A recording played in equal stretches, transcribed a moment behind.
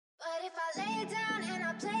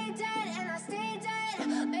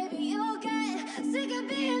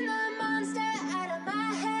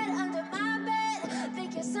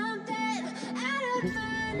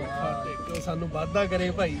सानू वादा करे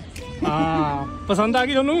भाई। हाँ पसंद आ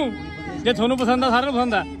गई थोनू? जे थोनू पसंद आ सारे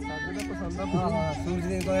पसंद आ।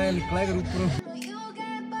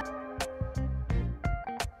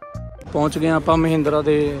 पहुँच गए आप महिंद्रा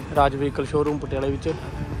के राज व्हीकल शोरूम पटियाले विच।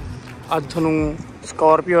 अज थोनू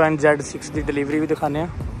स्कॉर्पियो NZ6 की डिलीवरी भी दिखाने,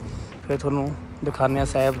 फिर थोनू दिखाने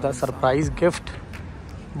साहब का सरप्राइज़ गिफ्ट।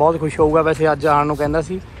 बहुत खुश होगा वैसे अज आने को कहता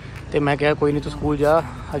सी, तो मैं क्या कोई नहीं तू स्कूल जा,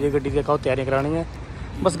 अजे गड्डी की कहो तैयारी करानी है।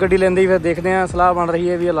 बस गड्डी लेंदे ही फिर देखते हैं, सलाह बन रही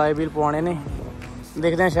है भी अलाए व्हील पवाने ने।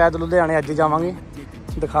 देखते हैं शायद लुधियाने अज जावांगे,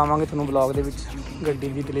 दिखावांगे थोनू ब्लॉग दे विच गड्डी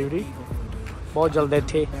की डिलीवरी। बहुत जल्द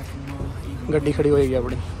इत्थे गड्डी खड़ी होएगी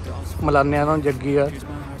अपनी, मिलाने ना जग्गी आ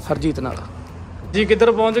हरजीत नाल। जी किधर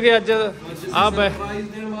पहुँच गए अज? आप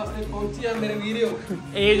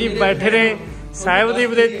ये जी बैठे ने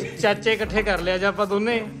साहिबदीप दे चाचे इकट्ठे कर लिया आप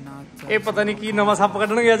दोने। ये पता नहीं की नवा सप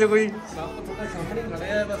कढ़न गया कोई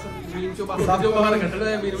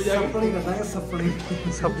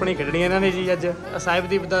सपनी कढ़नी इन्होंने जी। अज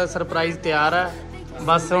साहिबदीप का सरप्राइज़ तैयार है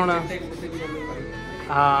बस हुण।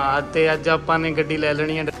 हाँ तो अज आपां ने गड्डी ले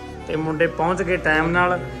लेनी है, तो मुंडे पहुँच गए टाइम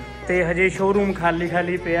नाल। ते हजे शोरूम खाली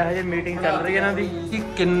खाली पिया, हजे मीटिंग चल रही है इन्हां दी।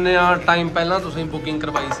 किन्ना टाइम पहला तुसीं बुकिंग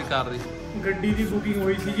करवाई सी कार दी? गड्डी की बुकिंग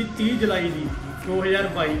हुई सी जी 30 जुलाई की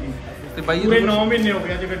 2022 की। ਤੇ ਬਾਈ ਪੂਰੇ 9 ਮਹੀਨੇ ਹੋ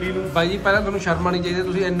ਗਏ ਅੱਜ ਗੱਡੀ ਨੂੰ। ਬਾਈ ਜੀ ਪਹਿਲਾਂ ਤੁਹਾਨੂੰ ਸ਼ਰਮ ਆਣੀ ਚਾਹੀਦੀ,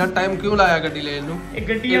 ਤੁਸੀਂ ਇੰਨਾ ਟਾਈਮ ਕਿਉਂ ਲਾਇਆ ਗੱਡੀ ਲੈਣ ਨੂੰ? ਇਹ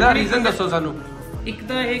ਗੱਡੀ ਇਹਦਾ ਰੀਜ਼ਨ ਦੱਸੋ ਸਾਨੂੰ। ਇੱਕ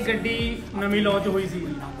ਤਾਂ ਇਹ ਗੱਡੀ ਨਵੀਂ ਲਾਂਚ ਹੋਈ ਸੀ,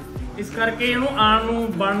 ਇਸ ਕਰਕੇ ਇਹਨੂੰ ਆਉਣ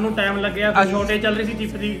ਨੂੰ ਬਣਨ ਨੂੰ ਟਾਈਮ ਲੱਗਿਆ। ਛੋਟੇ ਚੱਲ ਰਹੀ ਸੀ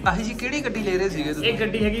ਚਿਪ ਦੀ। ਆਹੀ ਜੀ ਕਿਹੜੀ ਗੱਡੀ ਲੈ ਰਹੇ ਸੀਗੇ ਤੁਸੀਂ? ਇਹ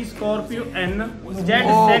ਗੱਡੀ ਹੈਗੀ ਸਕੋਰਪੀਓ N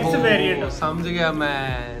Z6 ਵੇਰੀਐਂਟ। ਸਮਝ ਗਿਆ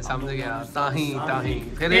ਮੈਂ, ਸਮਝ ਗਿਆ। ਤਾਂ ਹੀ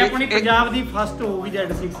ਫਿਰ ਇਹ ਆਪਣੀ ਪੰਜਾਬ ਦੀ ਫਸਟ ਹੋਊਗੀ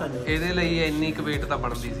Z6 ਅੱਜ। ਇਹਦੇ ਲਈ ਇੰਨੀ ਕੁ ਵੇਟ ਤਾਂ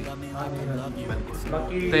ਬਣਦੀ ਸੀ।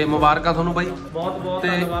 ਬਾਕੀ ਤੇ ਮੁਬਾਰਕਾਂ ਤੁਹਾਨੂੰ ਬਾਈ, ਬਹੁਤ ਬਹੁਤ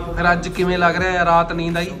ਧੰਨਵਾਦ। ਫਿਰ ਅੱਜ ਕਿਵੇਂ ਲੱਗ ਰਿਹਾ? ਰਾਤ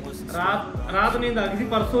ਨੀਂਦ ਆਈ? ਰਾਤ ਨੀਂਦ ਆ ਗਈ ਸੀ,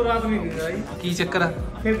 ਪਰਸੋਂ ਰਾਤ ਨੀਂਦ ਆਈ। ਕੀ ਚੱਕਰ ਆ?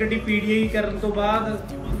 ਫਿਰ ਗੱਡੀ PDI ਕਰਨ ਤੋਂ ਬਾਅਦ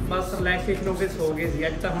ਬਸ ਰਿਲੈਕਸੇਸ਼ਨ ਹੋ ਕੇ ਸੋ ਗਏ ਸੀ।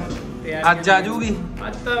 ਅੱਜ ਤਾਂ ਹੁਣ ਤਿਆਰ ਅੱਜ ਆ ਜੂਗੀ?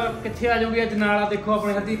 ਅੱਜ ਤਾਂ ਕਿੱਥੇ ਆ ਜਾਊਗੀ? ਅੱਜ ਨਾਲ ਆ ਦੇਖੋ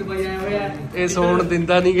ਆਪਣੇ ਹਰਜੀਤ ਬਾਈ ਆਏ ਹੋਏ ਆ। ਇਹ ਸੌਣ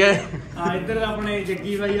ਦਿੰਦਾ ਨਹੀਂ ਗਏ। ਹਾਂ ਇੱਧਰ ਆਪਣੇ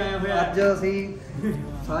ਜੱਗੀ ਬਾਈ ਆਏ ਹੋਏ ਆ। ਅੱਜ ਅਸੀਂ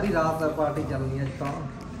ਸਾਰੀ ਰਾਤ ਪਾਰਟੀ ਚੱਲਣੀ ਅੱਜ ਤਾਂ।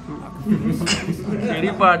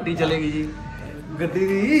 ਕਿਹੜੀ ਪਾਰਟੀ ਚੱਲੇਗੀ ਜੀ? ਗੱਡੀ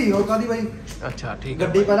ਦੀ। ਹੋਰ ਕਾਦੀ ਬਾਈ? ਅੱਛਾ ਠੀਕ ਹੈ।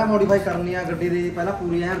 ਗੱਡੀ ਪਹਿਲਾਂ ਮੋਡੀਫਾਈ ਕਰਨੀ ਆ, ਗੱਡੀ ਦੀ ਪਹਿਲਾਂ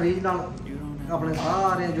ਪੂਰੀ ਐ ਰੀਜ ਨਾਲ ਆਪਣੇ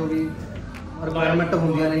ਸਾਰੇ ਜੋ ਵੀ ਰਿਕੁਆਇਰਮੈਂਟ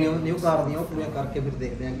ਹੁੰਦੀਆਂ ਨੇ ਨਿਊ ਕਾਰ ਦੀਆਂ ਉਹ ਪੂਰੀਆਂ ਕਰਕੇ ਫਿਰ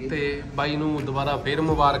ਦੇਖਦੇ ਆਂਗੇ। ਤੇ ਬਾਈ ਨੂੰ ਦੁਬਾਰਾ ਫੇਰ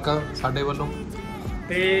ਮੁਬਾਰਕਾਂ ਸਾਡੇ ਵੱਲੋਂ,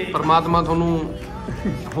 ਤੇ ਪਰਮਾਤਮਾ ਤੁਹਾਨੂੰ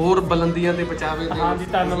ਹੋਰ ਬੁਲੰਦੀਆਂ ਤੇ ਪਹੁੰਚਾਵੇ। ਹਾਂ ਜੀ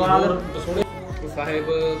ਧੰਨਵਾਦ। ਸਾਹਿਬ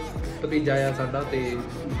ਭਤੀਜਾ ਆ ਸਾਡਾ, ਤੇ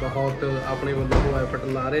ਬਹੁਤ ਆਪਣੇ ਵੱਲੋਂ ਐਫਰਟ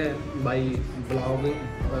ਲਾ ਰਿਹਾ ਬਾਈ।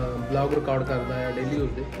 ਬਲੌਗ ਰਿਕਾਰਡ ਕਰਦਾ ਆ ਡੇਲੀ,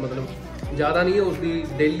 ਉਸਦੇ ਮਤਲਬ ਜ਼ਿਆਦਾ ਨਹੀਂ, ਉਸਦੀ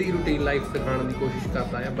ਡੇਲੀ ਰੂਟੀਨ ਲਾਈਫ ਦਿਖਾਉਣ ਦੀ ਕੋਸ਼ਿਸ਼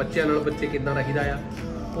ਕਰਦਾ ਆ। ਬੱਚਿਆਂ ਨਾਲ ਬੱਚੇ ਕਿੱਦਾਂ ਰਹੀਦਾ ਆ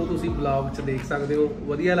ਉਹ ਤੁਸੀਂ ਬਲੌਗ 'ਚ ਦੇਖ ਸਕਦੇ ਹੋ।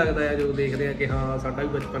 ਵਧੀਆ ਲੱਗਦਾ ਆ ਜਦੋਂ ਦੇਖਦੇ ਆ ਕਿ ਹਾਂ ਸਾਡਾ ਵੀ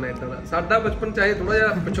ਬਚਪਨ ਇੱਦਾਂ ਦਾ। ਸਾਡਾ ਬਚਪਨ ਚਾਹੇ ਥੋੜ੍ਹਾ ਜਿਹਾ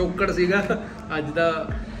ਪਿਛੋਕੜ ਸੀਗਾ, ਅੱਜ ਦਾ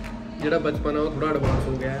ਜਿਹੜਾ ਬਚਪਨ ਆ ਉਹ ਥੋੜ੍ਹਾ ਐਡਵਾਂਸ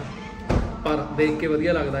ਹੋ ਗਿਆ, ਪਰ ਦੇਖ ਕੇ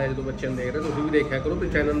ਵਧੀਆ ਲੱਗਦਾ ਹੈ ਜਦੋਂ ਬੱਚਿਆਂ ਨੂੰ ਦੇਖ ਰਹੇ। ਤੁਸੀਂ ਵੀ ਦੇਖਿਆ ਕਰੋ ਤੇ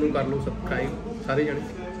ਚੈਨਲ ਨੂੰ ਕਰ ਲਓ ਸਬਸਕ੍ਰਾਈਬ ਸਾਰੇ ਜਣੇ,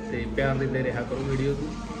 ਤੇ ਪਿਆਰ ਦਿੰਦੇ ਰਿਹਾ ਕਰੋ ਵੀਡੀਓ ਨੂੰ।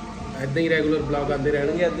 ਇੱਦਾਂ ਹੀ ਰੈਗੂਲਰ ਬਲੌਗ ਆਉਂਦੇ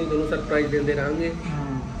ਰਹਿਣਗੇ, ਇੱਦਾਂ ਹੀ ਤੁਹਾਨੂੰ ਸਰਪ੍ਰਾਈਜ਼ ਦਿੰਦੇ ਰਹਾਂਗੇ।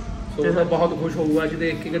 ਸੋ ਮੈਂ ਬਹੁਤ ਖੁਸ਼ ਹੋਊਗਾ ਅੱਜ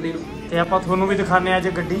ਦੇਖ ਕੇ ਗੱਡੀ ਨੂੰ। ਤੇ ਆਪਾਂ ਤੁਹਾਨੂੰ ਵੀ ਦਿਖਾਉਂਦੇ ਅੱਜ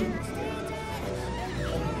ਗੱਡੀ।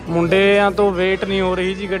 ਮੁੰਡਿਆਂ ਤੋਂ ਵੇਟ ਨਹੀਂ ਹੋ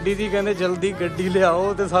ਰਹੀ ਜੀ ਗੱਡੀ ਦੀ, ਕਹਿੰਦੇ ਜਲਦੀ ਗੱਡੀ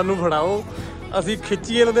ਲਿਆਓ ਤੇ ਸਾਨੂੰ ਫੜਾਓ, ਅਸੀਂ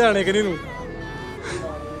ਖਿੱਚੀਏ ਲੁਧਿਆਣੇ ਕਿਨੀ ਨੂੰ।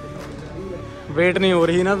 ਵੇਟ ਨਹੀਂ ਹੋ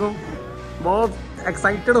ਰਹੀ ਇਹਨਾਂ ਤੋਂ, ਬਹੁਤ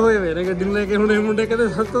ਐਕਸਾਈਟਡ ਹੋਏ ਹੋਏ ਨੇ ਗੱਡੀ ਨੂੰ ਲੈ ਕੇ। ਹੁਣ ਇਹ ਮੁੰਡੇ ਕਹਿੰਦੇ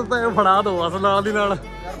ਸਭ ਤਾਂ ਫੜਾ ਦਿਓ ਬਸ ਨਾਲ ਦੀ ਨਾਲ।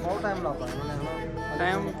 ਬਹੁਤ ਟਾਈਮ ਲਾਤਾ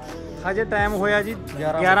ਟਾਈਮ ਹਜੇ ਟਾਈਮ ਹੋਇਆ ਜੀ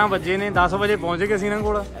 11 ਵਜੇ ਨੇ, 10 ਵਜੇ ਪਹੁੰਚ ਗਏ ਸੀ ਇਹਨਾਂ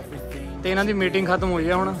ਕੋਲ, ਤੇ ਇਹਨਾਂ ਦੀ ਮੀਟਿੰਗ ਖਤਮ ਹੋਈ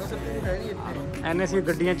ਆ। ਹੁਣ NSC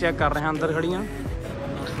ਗੱਡੀਆਂ ਚੈੱਕ ਕਰ ਰਹੇ ਹਾਂ ਅੰਦਰ ਖੜੀਆਂ।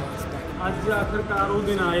 ਅੱਜ ਆਖਰਕਾਰ ਉਹ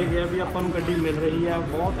ਦਿਨ ਆਏ ਗਿਆ ਵੀ ਆਪਾਂ ਨੂੰ ਗੱਡੀ ਮਿਲ ਰਹੀ ਹੈ।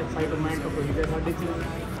 ਬਹੁਤ ਐਕਸਾਈਟਮੈਂਟ ਹੋਈ ਹੈ ਸਾਡੇ 'ਚ।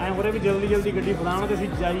 ਐਂ ਹੋ ਰਿਹਾ ਵੀ ਜਲਦੀ ਜਲਦੀ ਗੱਡੀ ਫੜਾਉਣ ਤੇ ਅਸੀਂ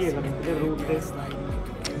ਜਾਈਏ ਫਿਰ ਰੂਟ 'ਤੇ।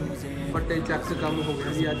 ਫੱਟੇ ਚੱਕ ਕੰਮ ਹੋ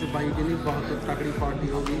ਗਿਆ ਜੀ ਅੱਜ। ਬਾਈ ਦੀ ਨਹੀਂ ਬਹੁਤ ਤਕੜੀ ਪਾਰਟੀ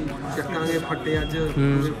ਹੋ ਗਈ, ਚੱਕਾਂਗੇ ਫੱਟੇ ਅੱਜ।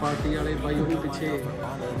 ਪਾਰਟੀ ਵਾਲੇ ਬਾਈ ਉਹ ਵੀ ਪਿੱਛੇ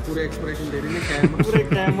ਪੂਰੇ ਐਕਸਪ੍ਰੈਸ਼ਨ ਦੇ ਰਹੇ ਨੇ, ਕੈਮ ਪੂਰੇ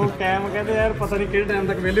ਕੈਮ ਕਹਿੰਦੇ ਯਾਰ ਪਤਾ ਨਹੀਂ ਕਿਹੜੇ ਟਾਈਮ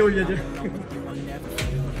ਤੱਕ ਵਿਹਲੇ ਹੋਈ ਅੱਜ।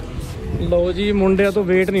 ਲਓ ਜੀ ਮੁੰਡਿਆਂ ਤੋਂ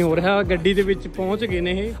ਵੇਟ ਨਹੀਂ ਹੋ ਰਿਹਾ, ਗੱਡੀ ਦੇ ਵਿੱਚ ਪਹੁੰਚ ਗਏ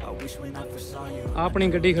ਨੇ ਇਹ। ਆਪਣੀ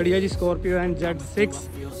ਗੱਡੀ ਖੜੀ ਹੈ ਜੀ ਸਕੋਰਪੀਓ NZ6।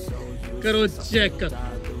 ਕਰੋ ਚੈੱਕ।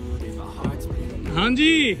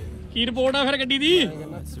 ਹਾਂਜੀ ਕੀ ਰਿਪੋਰਟ ਆ ਫਿਰ ਗੱਡੀ ਦੀ?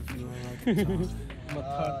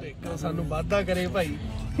 ਮੱਥਾ ਟੇਕੋ, ਸਾਨੂੰ ਵਾਦਾ ਕਰੇ ਭਾਈ।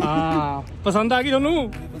 ਹਾਂ ਪਸੰਦ ਆ ਗਈ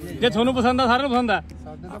ਤੁਹਾਨੂੰ? ਜੇ ਤੁਹਾਨੂੰ ਪਸੰਦ ਆ ਸਾਰਿਆਂ ਨੂੰ ਪਸੰਦ ਆ।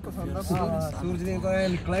 ਸਾਡੇ ਤਾਂ ਪਸੰਦ ਆ, ਸੂਰਜ ਨੇ ਤਾਂ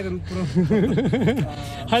ਨਿਕਲਿਆ ਕਰੂ ਉੱਪਰੋਂ।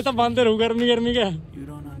 ਹਜੇ ਤਾਂ ਬੰਦ ਰਹੂ ਗਰਮੀ ਕਿਆ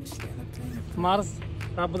ਮਾਰ।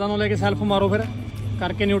 ਰੱਬ ਦਾ ਨਾਮ ਲੈ ਕੇ ਸੈਲਫ ਮਾਰੋ ਫਿਰ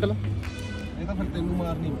ਕਰਕੇ ਨਿਊਟਲ। ਇਹ ਤਾਂ ਫਿਰ ਤੈਨੂੰ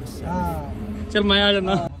ਮਾਰਨੀ। ਹਾਂ ਚਲ ਮੈਂ ਆ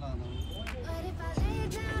ਜਾਂਦਾ।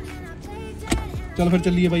 चल फिर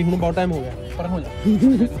चलिए भाई, हुण बहुत टाइम हो गया, पर हो जा।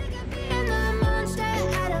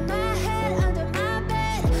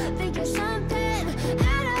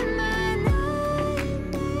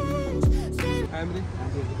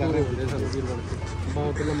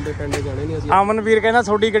 बहुत लंबे पेंडे जाने नहीं। अमनवीर कहना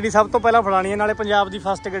थोड़ी गड्डी सब तो पहला फड़ानी है, नाले पंजाब की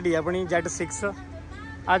फस्ट गड्डी अपनी Z6।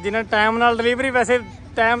 अज इन्हें टाइम नाल डिलीवरी, वैसे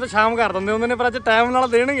टाइम तो शाम कर देंगे होंगे, पर अज टाइम नाल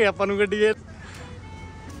देणगे आपां नूं गड्डी।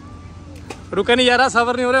 रुके नहीं यार,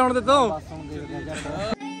 सबर नहीं हो रहा हुण ते तो।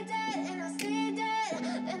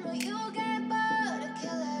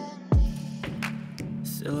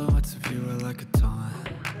 Silhouettes of you are like a taunt.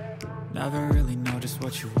 Never really know just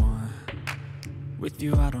what you want. With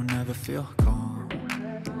you I don't ever feel calm.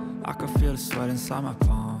 I can feel the sweat inside my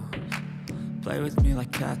palms. Play with me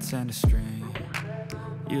like cats and a string.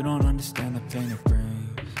 You don't understand the pain it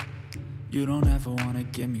brings. You don't ever wanna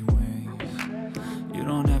give me wings. You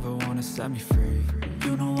don't ever wanna set me free.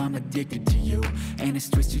 You know I'm addicted to you, and it's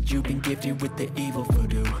twisted, you've been gifted with the evil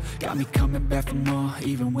voodoo. Got me coming back for more,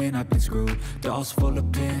 even when I've been screwed. Dolls full of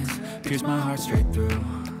pins, pierce my heart straight through.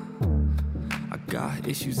 I got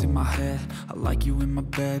issues in my head, I like you in my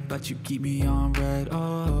bed, but you keep me on red.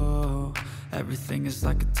 Oh, everything is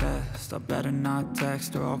like a test, I better not text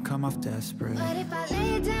or I'll come off desperate. But if I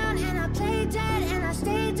lay down and I play dead and I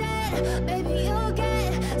stay dead, baby you'll get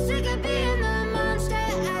sick of being the monster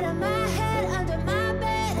out of my head, under my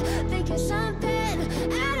bed, thinking something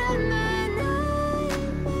out of my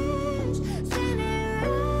nightmares, standing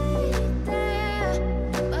right there.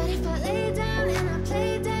 But if I lay down and I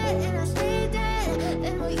play dead and I stay dead,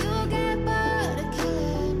 then will you get bored of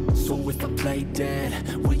killing? So if I play dead,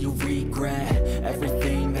 will you regret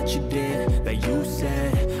everything that you did, that you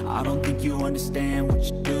said? I don't think you understand what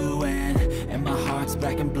you're doing, and my heart's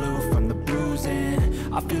black and blue from the bruising.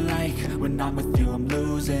 I feel like when I'm with you I'm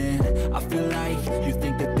losing. I feel like you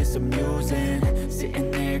think that this amusing, sitting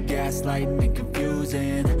there gaslighting and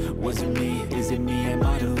confusing. Was it me? Is it me? Am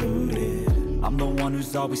I deluded? I'm the one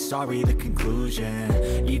who's always sorry, the conclusion,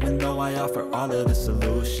 even though I offer all of the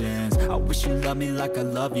solutions. I wish you loved me like I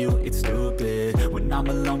love you, it's stupid. When I'm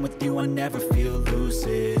alone with you I never feel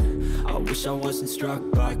lucid. I wish I wasn't struck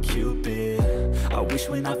by Cupid. I wish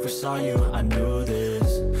when I first saw you I knew this.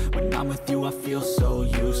 When I'm with you I feel so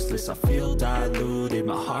useless, I feel diluted,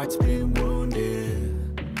 my heart's been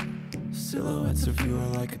wounded. Silhouettes of you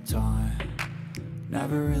are like a taunt.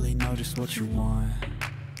 Never really know just what you want.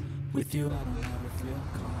 With you I don't ever feel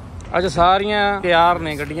calm. ਅੱਜ ਸਾਰੀਆਂ ਤਿਆਰ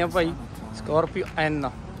ਨੇ ਗੱਡੀਆਂ ਭਾਈ, Scorpio N।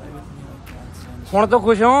 ਹੁਣ ਤਾਂ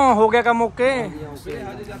ਖੁਸ਼ ਹੋ ਗਿਆ ਕੰਮ ਓਕੇ।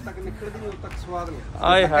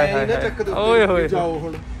 ਆਏ ਹਾਏ ਹਾਏ ਓਏ ਹੋਏ,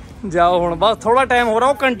 ਜਾਓ ਹੁਣ ਬਸ ਥੋੜਾ ਟਾਈਮ ਹੋ ਰਿਹਾ।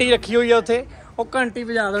 ਉਹ ਘੰਟੀ ਰੱਖੀ ਹੋਈ ਆ ਉੱਥੇ, ਉਹ ਘੰਟੀ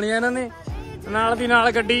ਵਜਾ ਦੇਣੀ ਆ ਇਹਨਾਂ ਨੇ, ਨਾਲ ਦੀ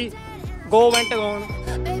ਨਾਲ ਗੱਡੀ ਗੋ ਵੈਂਟ ਗੋਨ।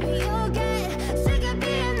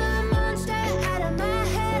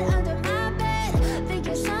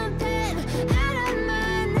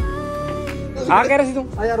 ਆ ਕਹਿ ਰਿਹਾ ਸੀ ਤੂੰ?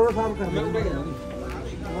 ਆ ਯਾਰ ਉਹ ਸਾਫ ਕਰ ਦੇ,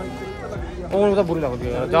 ਉਹ ਤਾਂ ਬੁਰੀ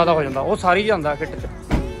ਲੱਗਦੀ ਹੈ, ਜ਼ਿਆਦਾ ਹੋ ਜਾਂਦਾ ਉਹ, ਸਾਰੀ ਜਾਂਦਾ ਕਿੱਟ ਚ।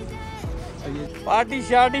 ਪਾਰਟੀ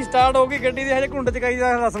ਸ਼ਾਰਟੀ ਸਟਾਰਟ ਹੋ ਗਈ ਗੱਡੀ ਦੀ, ਹਜੇ ਘੁੰਡ ਚਕਾਈ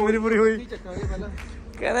ਦਾ ਰਸਮ ਮੇਰੀ ਪੂਰੀ ਹੋਈ।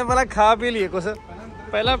 ਕਹਿੰਦੇ ਪਹਿਲਾਂ ਖਾ ਪੀ ਲਈਏ ਕੁਛ,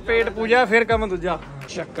 ਪਹਿਲਾਂ ਪੇਟ ਪੂਜਾ ਫਿਰ ਕੰਮ ਦੂਜਾ।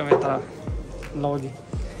 ਸ਼ੱਕ ਮੇਰਾ ਲਓ ਜੀ,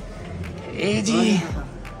 ਇਹ ਜੀ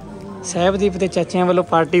ਸਾਹਿਬਦੀਪ ਦੇ ਚਾਚਿਆਂ ਵੱਲੋਂ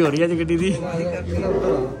ਪਾਰਟੀ ਹੋ ਰਹੀ ਹੈ ਜੀ ਗੱਡੀ ਦੀ।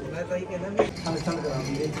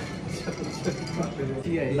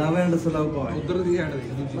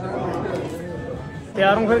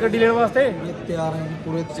 ਤਿਆਰ ਹੂੰ ਫਿਰ ਗੱਡੀ ਲੈਣ ਵਾਸਤੇ? ਤਿਆਰ ਹੈ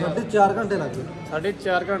ਪੂਰੇ 4.5 ਘੰਟੇ ਲੱਗ ਗਏ,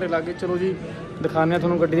 4.5 ਘੰਟੇ ਲੱਗ ਗਏ। ਚਲੋ ਜੀ ਦਿਖਾਉਂਦੇ ਹਾਂ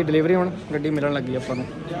ਤੁਹਾਨੂੰ ਗੱਡੀ ਦੀ ਡਿਲੀਵਰੀ। ਹੁਣ ਗੱਡੀ ਮਿਲਣ ਲੱਗੀ ਆਪਾਂ ਨੂੰ,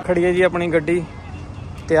 ਖੜੀ ਹੈ ਜੀ ਆਪਣੀ ਗੱਡੀ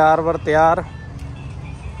ਤਿਆਰ ਵਰ ਤਿਆਰ।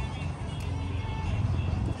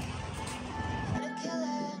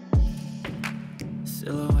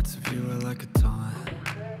 Silhouettes of you are like a taunt.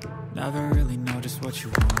 Never really know just what you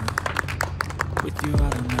want. With you I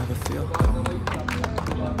don't ever feel calm.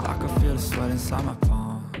 I can feel the sweat inside my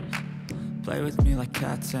palms. Play with me like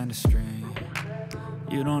cats and a string.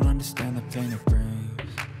 You don't understand the pain it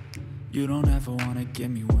brings. You don't ever wanna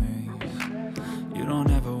give me wings. You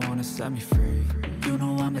don't ever wanna set me free. You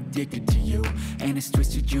know I'm addicted to you, and it's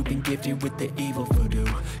twisted, you've been gifted with the evil voodoo.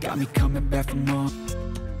 Got me coming back for more.